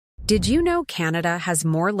Did you know Canada has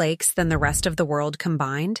more lakes than the rest of the world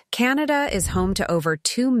combined? Canada is home to over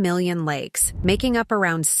 2 million lakes, making up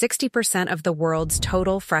around 60% of the world's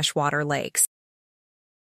total freshwater lakes.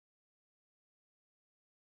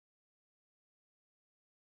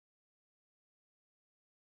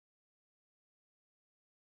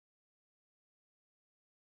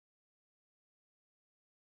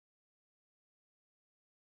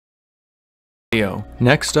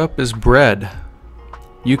 Next up is bread.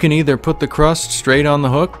 You can either put the crust straight on the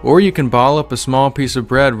hook, or you can ball up a small piece of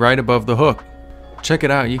bread right above the hook. Check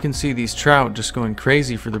it out, you can see these trout just going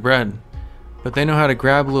crazy for the bread, but they know how to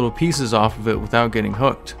grab little pieces off of it without getting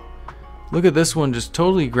hooked. Look at this one, just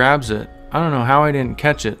totally grabs it. I don't know how I didn't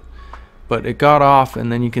catch it, but it got off,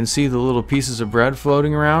 and then you can see the little pieces of bread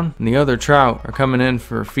floating around, and the other trout are coming in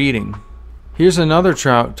for feeding. Here's another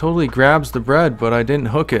trout, totally grabs the bread, but I didn't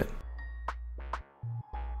hook it.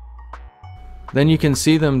 Then you can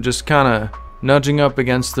see them just kind of nudging up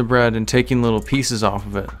against the bread and taking little pieces off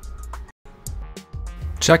of it.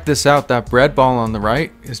 Check this out, that bread ball on the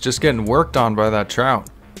right is just getting worked on by that trout.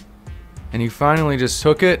 And he finally just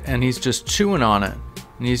took it and he's just chewing on it.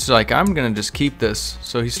 And he's like, I'm gonna just keep this.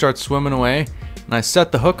 So he starts swimming away and I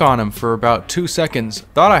set the hook on him for about 2 seconds.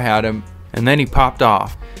 Thought I had him, and then he popped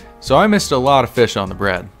off. So I missed a lot of fish on the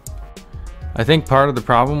bread. I think part of the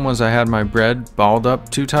problem was I had my bread balled up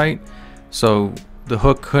too tight, so the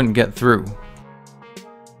hook couldn't get through.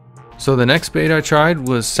 So the next bait I tried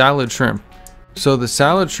was salad shrimp. So the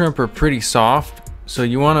salad shrimp are pretty soft, so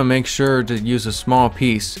you want to make sure to use a small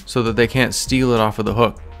piece so that they can't steal it off of the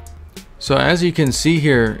hook. So as you can see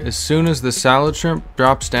here, as soon as the salad shrimp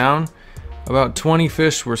drops down, about 20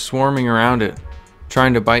 fish were swarming around it,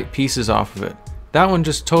 trying to bite pieces off of it. That one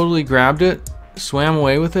just totally grabbed it, swam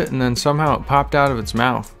away with it, and then somehow it popped out of its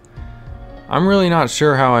mouth. I'm really not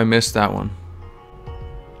sure how I missed that one.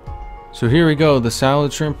 So here we go, the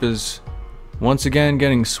salad shrimp is once again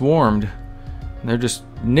getting swarmed. They're just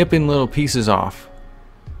nipping little pieces off.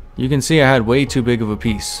 You can see I had way too big of a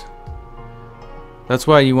piece. That's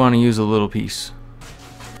why you want to use a little piece.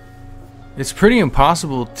 It's pretty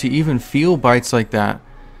impossible to even feel bites like that.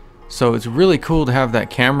 So it's really cool to have that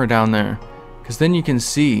camera down there, because then you can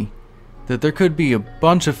see that there could be a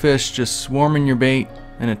bunch of fish just swarming your bait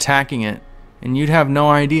and attacking it, and you'd have no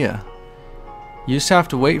idea. You just have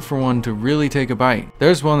to wait for one to really take a bite.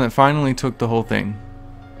 There's one that finally took the whole thing.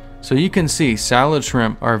 So you can see salad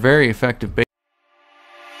shrimp are a very effective bait.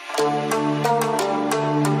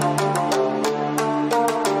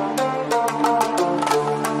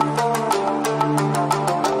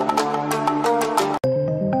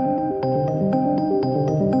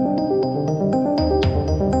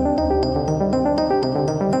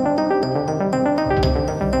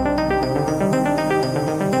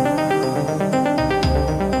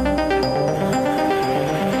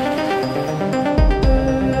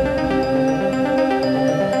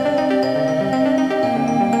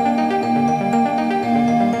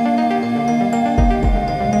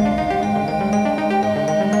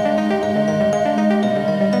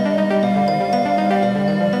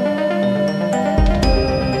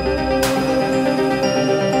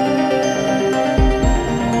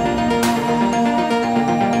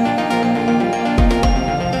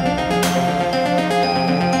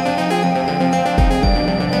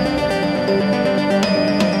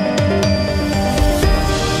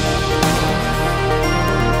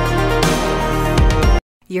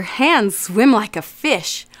 Your hands swim like a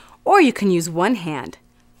fish, or you can use one hand.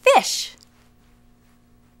 Fish!